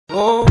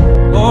Oh,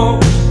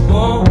 oh,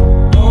 oh,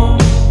 oh,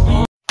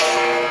 oh.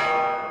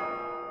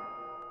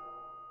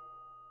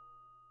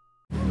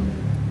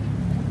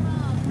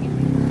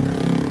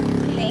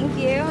 Thank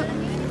you.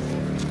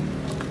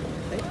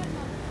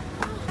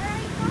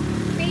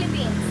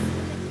 Philippines.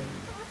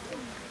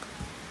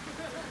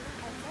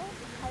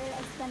 I will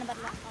explain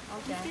about that.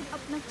 Okay. Instead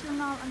of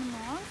nocturnal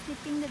animals,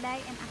 sleeping the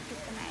day and active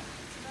the night.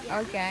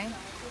 Okay.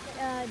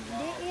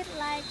 They eat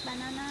like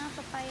banana,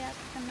 papaya,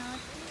 coconut,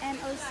 and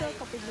also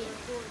coffee bean.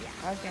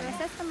 Yeah. Okay.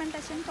 Process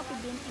fermentation coffee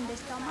bean in the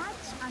stomach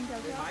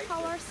until 12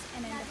 hours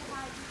and then the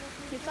food.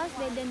 Because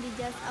they don't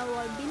digest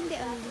our bean,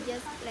 they only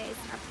digest place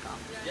alcohol.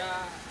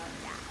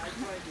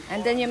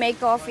 And then you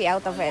make coffee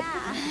out of it.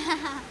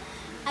 Yeah.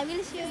 I will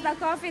show you. The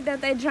coffee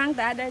that I drank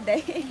the other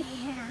day.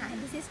 Yeah,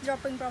 this is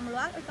dropping from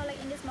luwak. We collect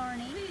in this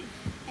morning,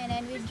 and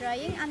then we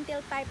drying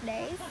until 5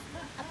 days.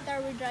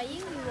 After we drying,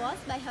 we wash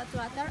by hot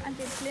water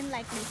until clean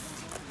like this.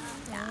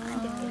 Yeah,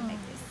 until clean like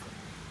this.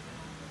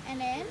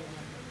 And then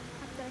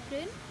after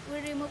clean, we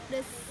remove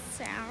the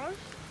cell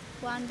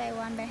one by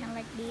hand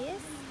like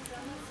this.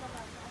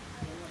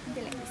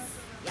 Until like this.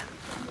 Yeah,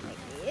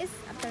 like this.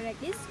 After like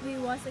this, we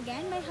wash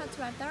again by hot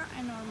water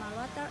and normal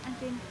water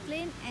until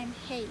clean and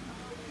hay.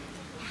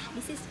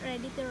 This is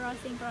ready to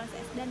roasting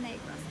process, the night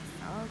process.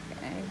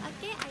 Okay.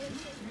 Okay, I will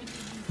show you.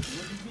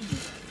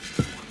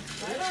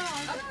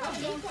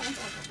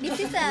 This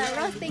is a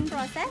roasting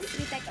process.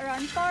 We take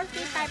around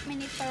 45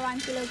 minutes per 1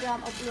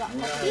 kilogram of luwak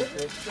coffee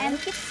and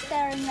keep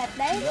stirring that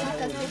day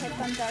because we have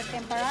controlled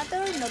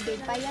temperature, no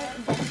big fire,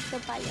 just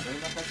the fire.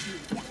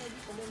 Yeah.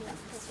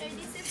 So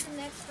this is the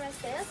next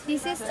process.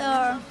 This is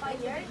Yeah.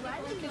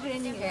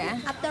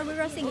 after we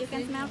roasting, you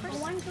can smell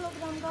first. 1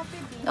 kilogram coffee.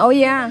 Oh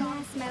yeah.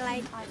 Smell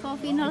like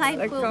coffee, no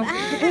like food.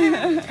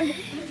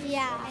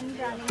 Yeah, and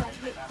growing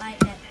like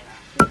that.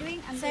 We're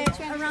doing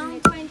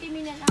around 20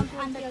 minutes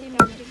until 30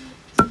 minutes.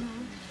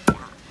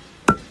 Yeah.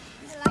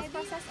 The light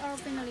process or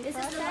phenolic This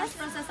process. is the last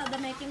process of the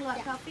making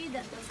luwak coffee, the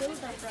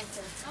filter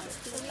process.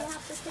 So we have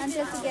to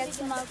Until to get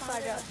small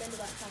powder.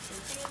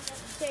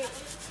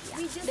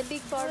 The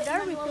big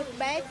powder we put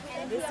back.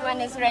 And This one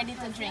is ready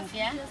to drink,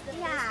 yeah?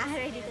 yeah,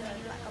 ready to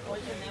make luwak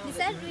coffee. This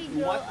side we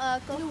grow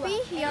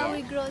coffee. Here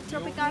we grow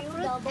tropical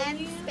fruit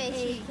and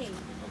species.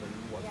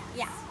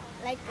 Yeah.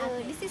 Like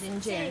this is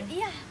Ginger.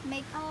 yeah,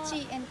 make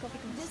tea and coffee.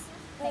 This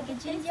like a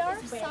ginger,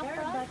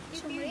 saffron,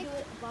 turmeric,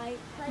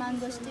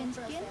 mangosteen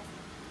skin,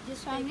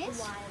 Spanish,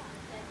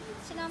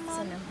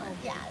 cinnamon,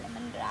 yeah,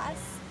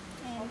 lemongrass,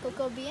 and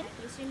cocoa bean.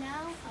 This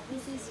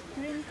is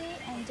green tea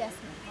and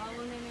jasmine.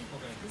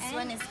 This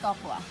one is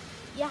cocoa.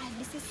 Yeah,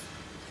 this is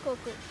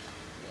cocoa.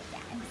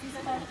 Yeah, and this is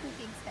for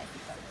cooking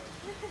specifically.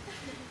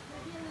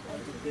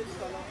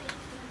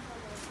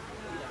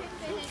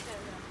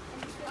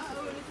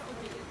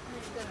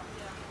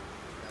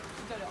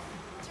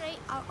 Try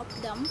all of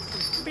them.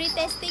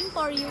 Pre-testing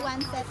for you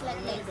one set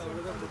like this.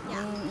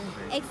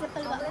 Yeah.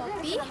 Example luwak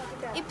coffee.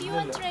 If you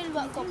want to try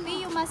luwak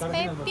coffee, you must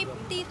pay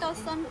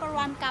 50,000 for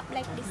 1 cup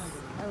like this.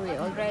 Oh, we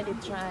already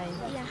tried.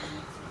 Yeah.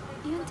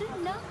 You want to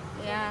know?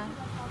 Yeah.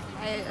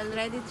 I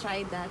already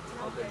tried that.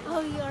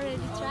 Oh, you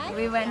already tried?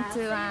 We went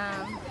to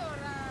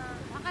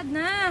Lakad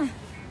na.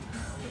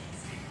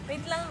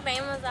 Wait lang,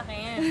 tayo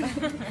masakit.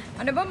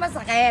 Ano ba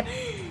masakit?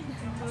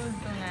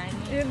 Ito nga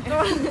niya. Yun to.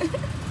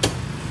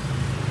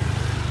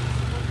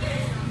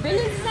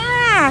 Bilis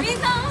na!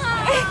 Bilis ako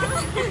nga!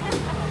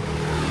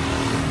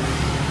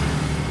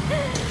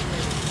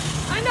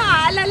 Ano?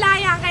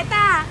 Alalayan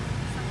kita!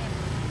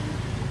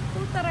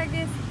 Puta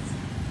ragis.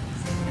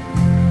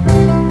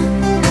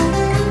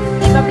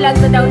 Ipa-vlog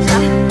ko daw siya.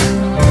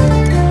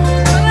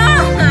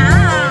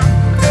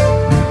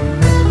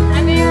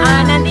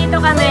 Nandito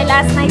kami,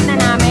 last night na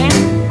namin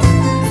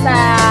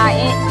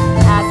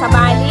sa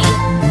Bali.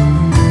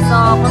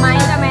 So,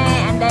 kumain kami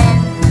and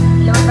then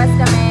lumabas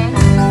kami.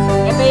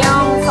 Ito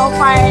yung so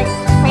far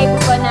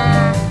favorite ko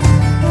na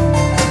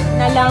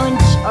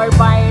lounge or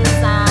bar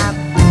sa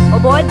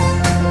Ubod,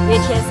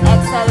 which is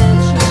Excel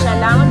Shisha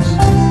Lounge.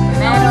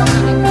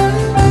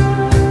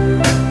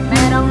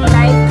 Merong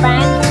live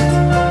band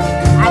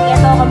at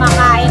ito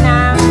kumakain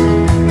ng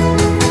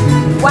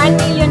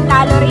 1 million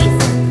calories.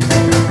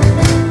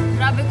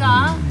 Grabe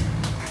ka!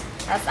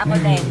 Tapos ako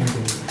din.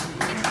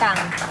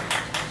 Bintang.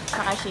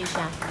 Saka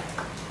shisha.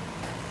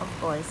 Of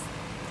course.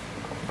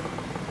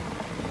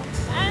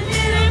 I'm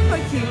feeling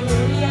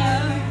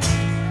peculiar.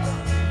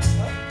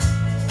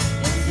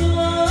 It's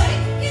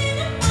like in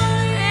the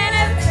morning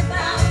and it's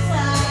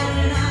outside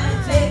and I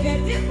take a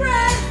deep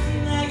breath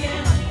and I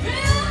get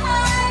real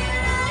high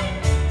and I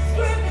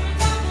scream at the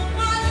top of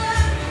my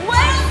lungs.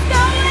 What's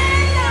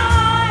going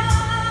on?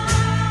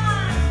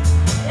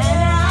 And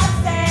I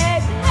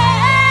said,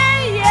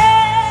 hey,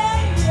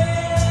 yeah,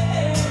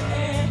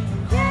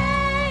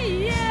 yeah,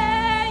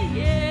 yeah,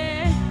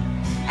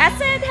 yeah. I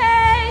said,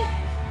 hey,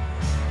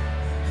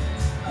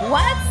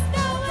 what's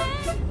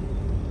going on?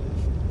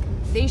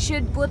 They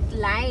should put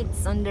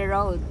lights on the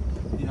road.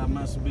 Yeah,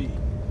 must be.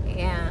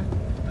 Yeah.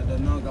 I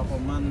don't know,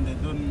 government, they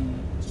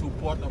don't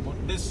support about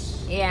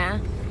this.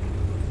 Yeah.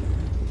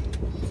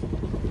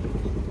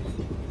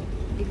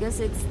 Because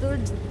it's too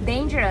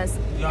dangerous.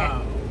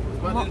 Yeah,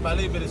 but in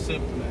Bali very safe,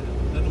 man.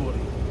 Don't worry.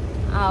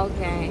 Ah,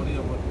 okay. Don't worry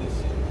about this.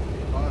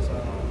 Because,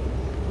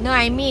 No,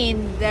 I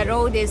mean the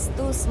road is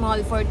too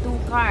small for 2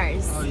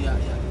 cars. oh yeah,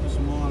 too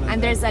small.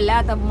 And there's a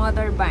lot of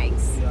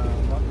motorbikes. Yeah,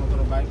 not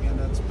motorbike and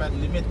that speed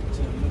limit.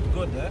 Not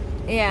good, eh?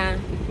 Yeah,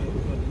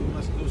 But you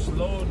must do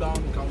slow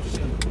down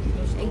caution.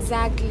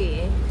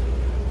 exactly.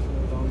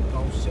 Slow down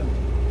caution.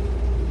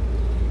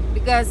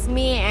 Because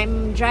me,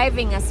 I'm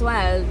driving as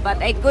well, but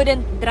I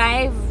couldn't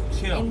drive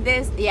Chill. in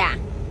this. Yeah,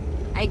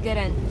 I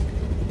couldn't.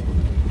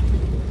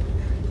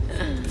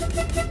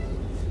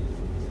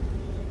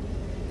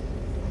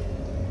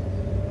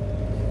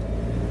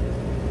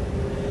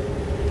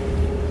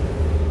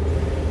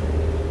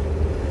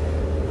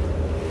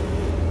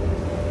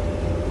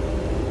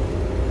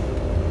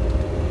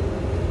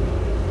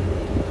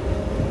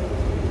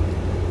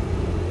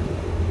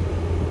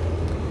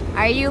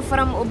 Are you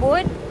from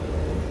Ubud?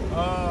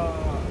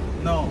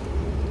 No.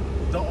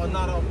 The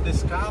owner of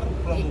this car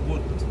from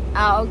Ubud.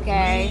 Ah,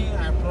 okay. Me,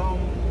 I'm from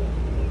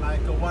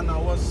like 1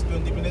 hour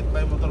 20 minutes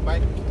by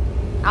motorbike.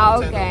 Ah,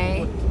 outside of okay.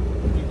 Ubud.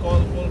 We call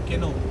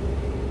volcano.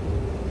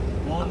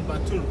 Mount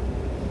Batur.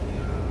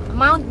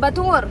 Mount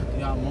Batur.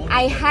 Yeah, Mount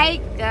I Batur.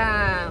 hike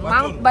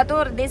Mount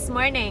Batur this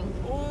morning.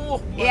 Oh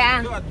my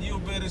Yeah. God, you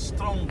very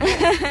strong. You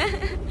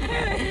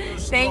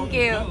Thank strong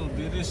you. girl,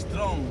 very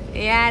strong.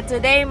 Yeah,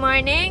 today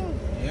morning.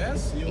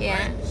 Yes, you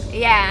Yeah, right.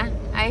 yeah.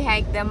 I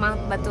hiked the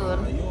Mount Batur.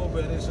 You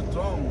very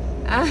strong.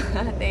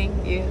 Thank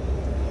you.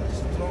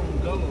 Strong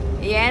girl.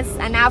 Yes,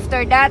 and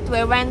after that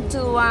we went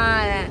to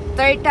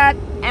Tirta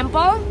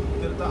Temple.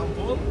 Tirta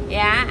Ampul.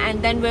 Yeah,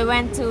 and then we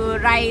went to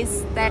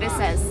Rice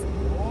Terraces.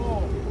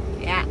 Oh,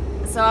 Yeah,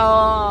 so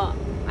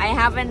I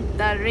haven't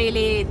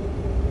really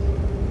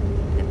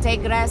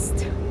take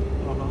rest.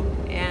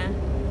 Yeah.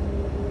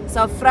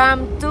 So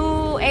from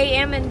 2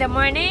 a.m. in the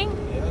morning,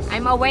 yes.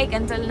 I'm awake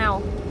until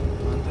now.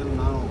 Until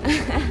now.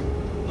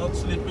 Not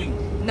sleeping.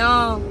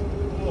 No.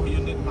 Oh, you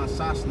need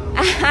massage now.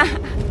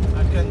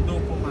 I can do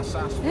for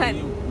massage for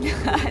you.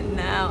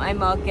 No,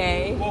 I'm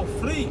okay. For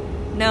free.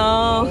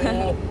 No.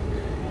 Oh,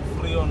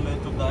 for free only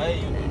today.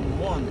 You don't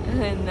want.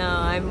 No,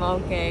 I'm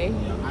okay.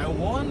 Yeah, I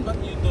want, but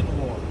you don't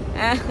want.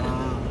 Ah.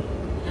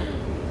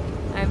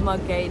 I'm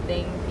okay,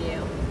 thank you.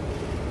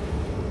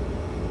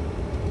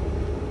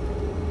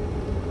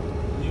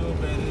 You're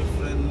very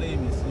friendly,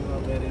 miss. You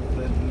are very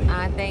friendly.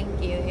 Thank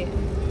you.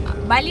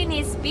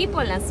 Balinese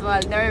people as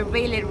well. They're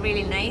really,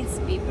 really nice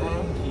people.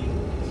 Thank you.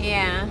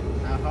 Yeah.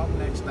 I hope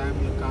next time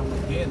you come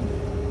again.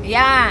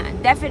 Yeah,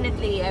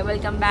 definitely. I will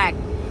come back.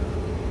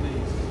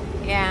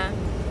 Please. Yeah.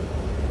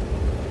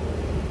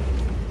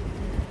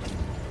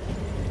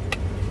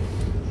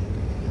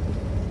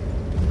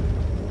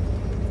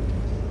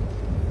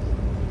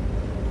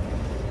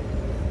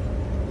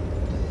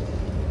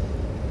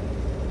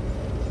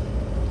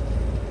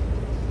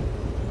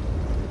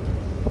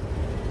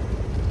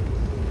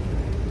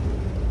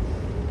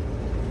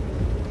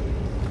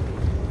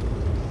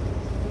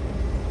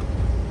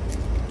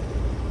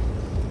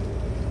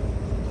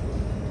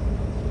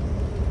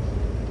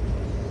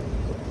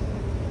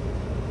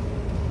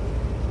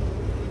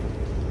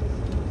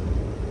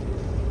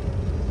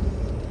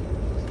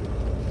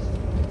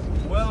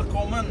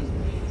 Welcome.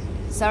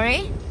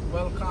 Sorry?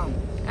 Welcome.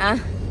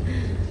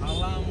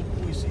 Alam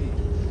puisi.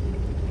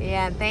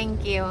 Yeah,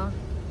 thank you.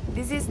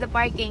 This is the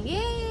parking.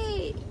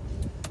 Yay!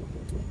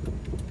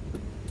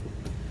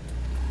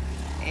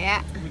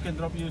 Yeah, We can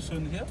drop you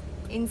soon here.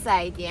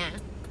 inside, yeah.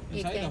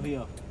 You Inside or can.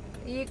 here?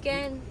 You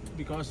can.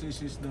 Because this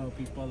is the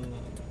people.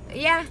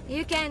 Yeah,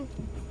 you can.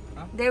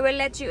 Huh? They will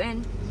let you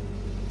in.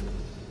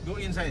 Go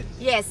inside.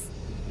 Yes.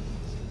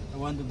 I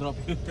want to drop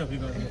you here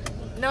because of the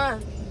people. No,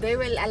 they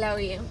will allow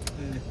you.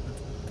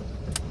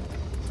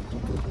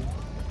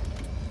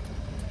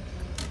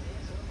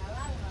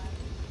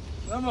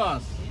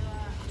 Vamos.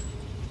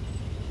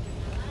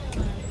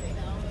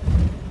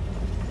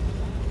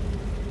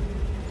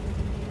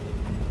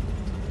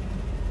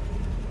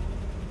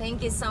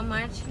 Thank you so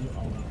much. You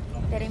are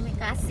welcome. Terima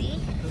kasih.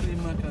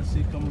 Terima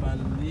kasih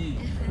kembali.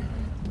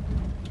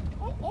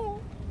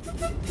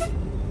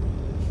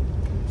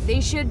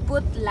 They should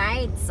put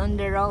lights on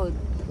the road.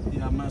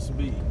 Yeah, must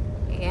be.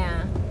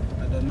 Yeah,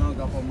 I don't know,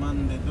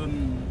 government, they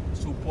don't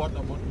support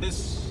about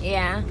this.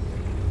 yeah.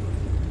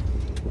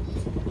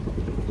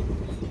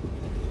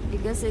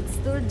 Because it's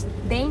too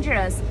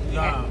dangerous.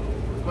 Yeah,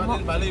 but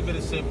in Bali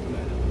very safe,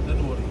 man.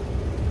 Don't worry.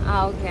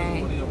 Ah, Don't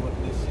okay. worry about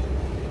this.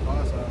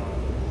 Because,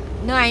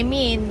 No, I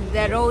mean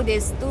the road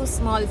is too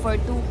small for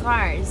 2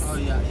 cars. oh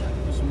yeah,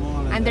 too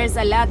small. And there's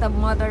a lot of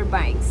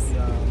motorbikes.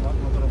 Yeah, not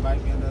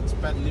motorbike and that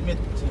speed limit.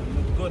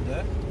 Not good,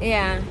 eh?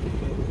 Yeah,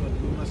 But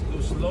you must do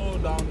slow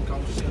down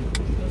caution.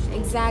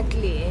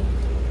 exactly.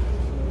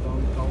 Slow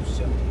down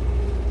caution.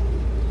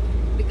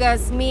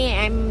 Because me,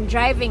 I'm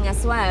driving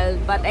as well,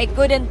 but I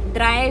couldn't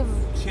drive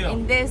Chill.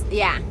 in this.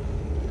 Yeah,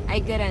 I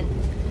couldn't.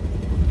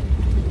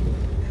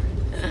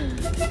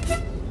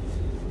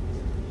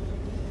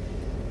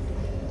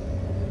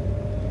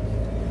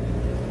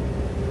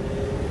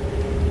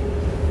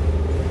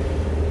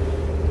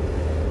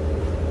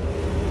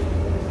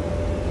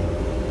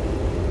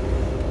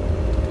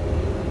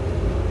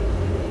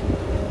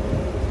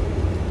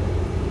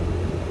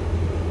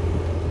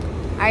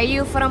 Are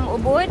you from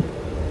Ubud?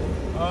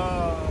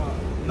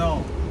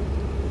 No.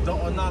 The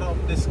owner of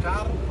this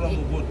car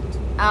from Ubud.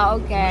 Ah,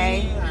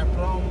 okay. Me, I'm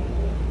from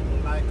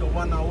like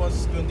 1 hour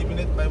 20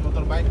 minutes by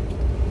motorbike.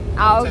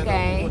 Ah, outside of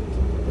okay.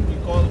 Ubud. We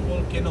call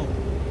volcano.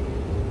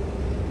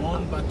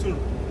 Mount Batur.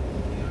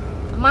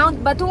 Mount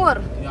Batur.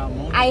 Yeah,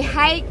 Mount I Batur.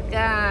 hiked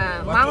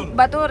Mount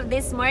Batur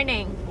this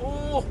morning.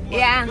 Oh my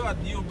Yeah.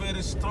 God, you very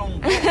strong.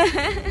 You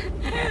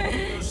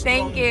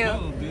Thank strong you.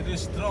 girl, very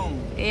strong.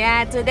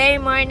 Yeah, today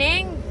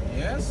morning.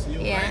 Yes, you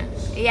Yeah,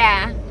 hiked.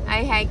 yeah.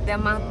 I hiked the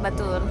Mount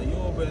Batur.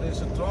 You very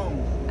strong.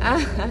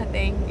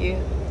 Thank you.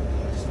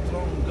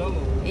 Strong girl.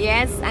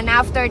 Yes, and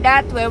after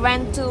that we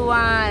went to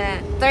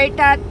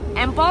Tirta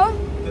Temple.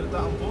 Tirta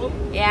Ampul.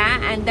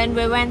 Yeah, and then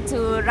we went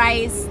to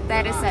Rice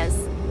Terraces.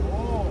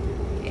 Oh,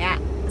 Yeah,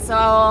 so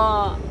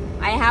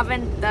I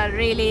haven't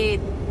really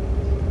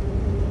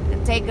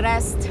take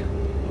rest.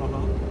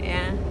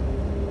 Yeah.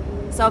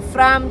 So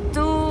from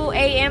 2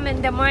 a.m.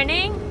 in the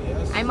morning,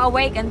 yes. I'm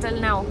awake until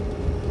now.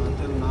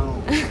 Until now.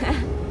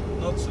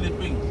 Not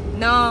sleeping.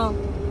 No.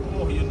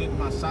 Oh, you need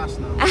massage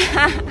now.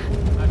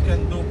 I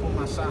can do for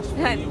massage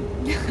for you.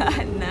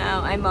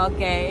 No, I'm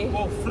okay.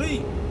 Oh, free.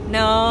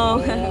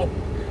 No. Oh,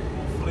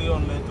 free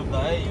only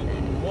today. You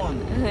don't want.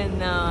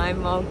 No,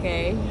 I'm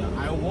okay.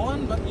 Yeah, I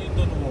want, but you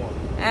don't want.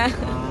 Ah.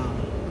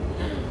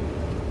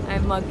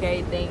 I'm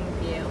okay, thank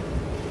you.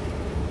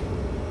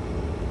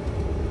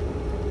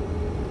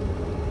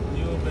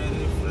 You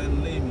very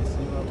friendly, miss.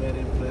 You are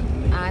very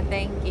friendly.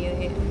 Thank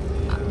you.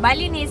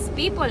 Balinese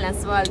people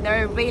as well.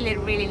 They're really,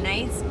 really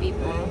nice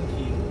people. Thank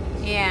you.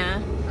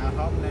 Yeah. I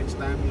hope next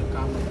time you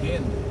come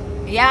again.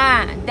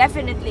 Yeah,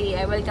 definitely.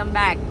 I will come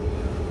back.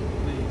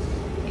 Please.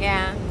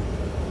 Yeah.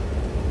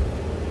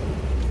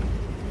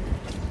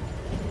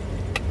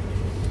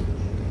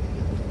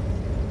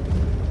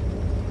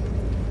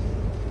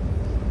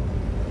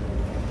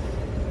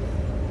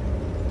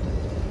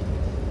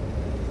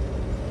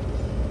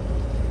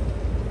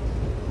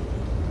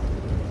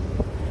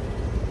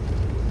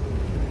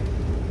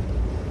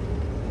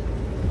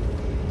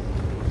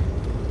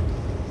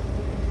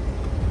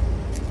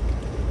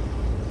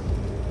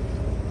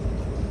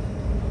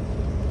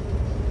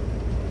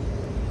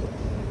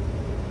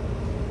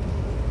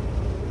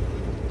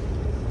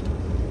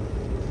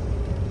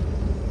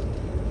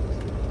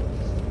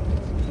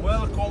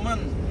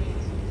 Welcome.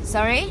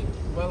 Sorry?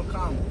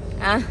 Welcome.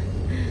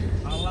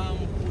 Alam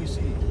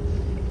puisi.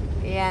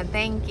 Yeah,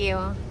 thank you.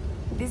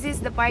 This is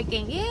the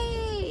parking.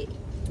 Yay!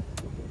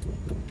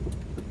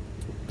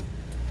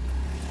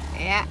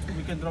 Yeah,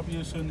 We can drop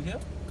you soon here.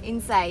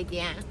 inside,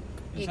 yeah.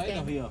 You Inside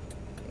can. or here?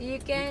 You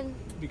can.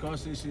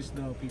 Because this is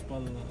the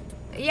people.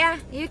 Yeah,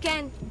 you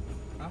can.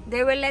 Huh?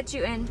 They will let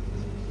you in.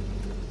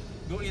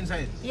 Go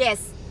inside.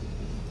 Yes.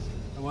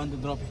 I want to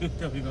drop you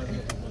here because of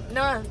the people.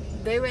 No,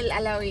 they will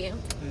allow you.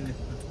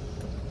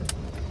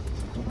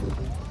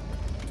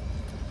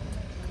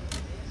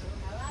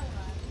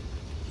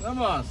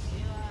 Vamos.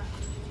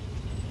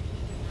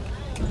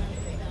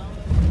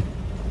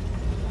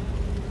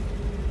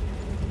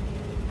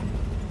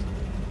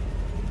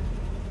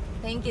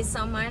 Thank you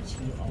so much.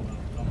 You are welcome.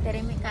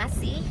 Terima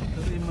kasih.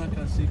 Terima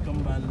kasih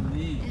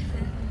kembali.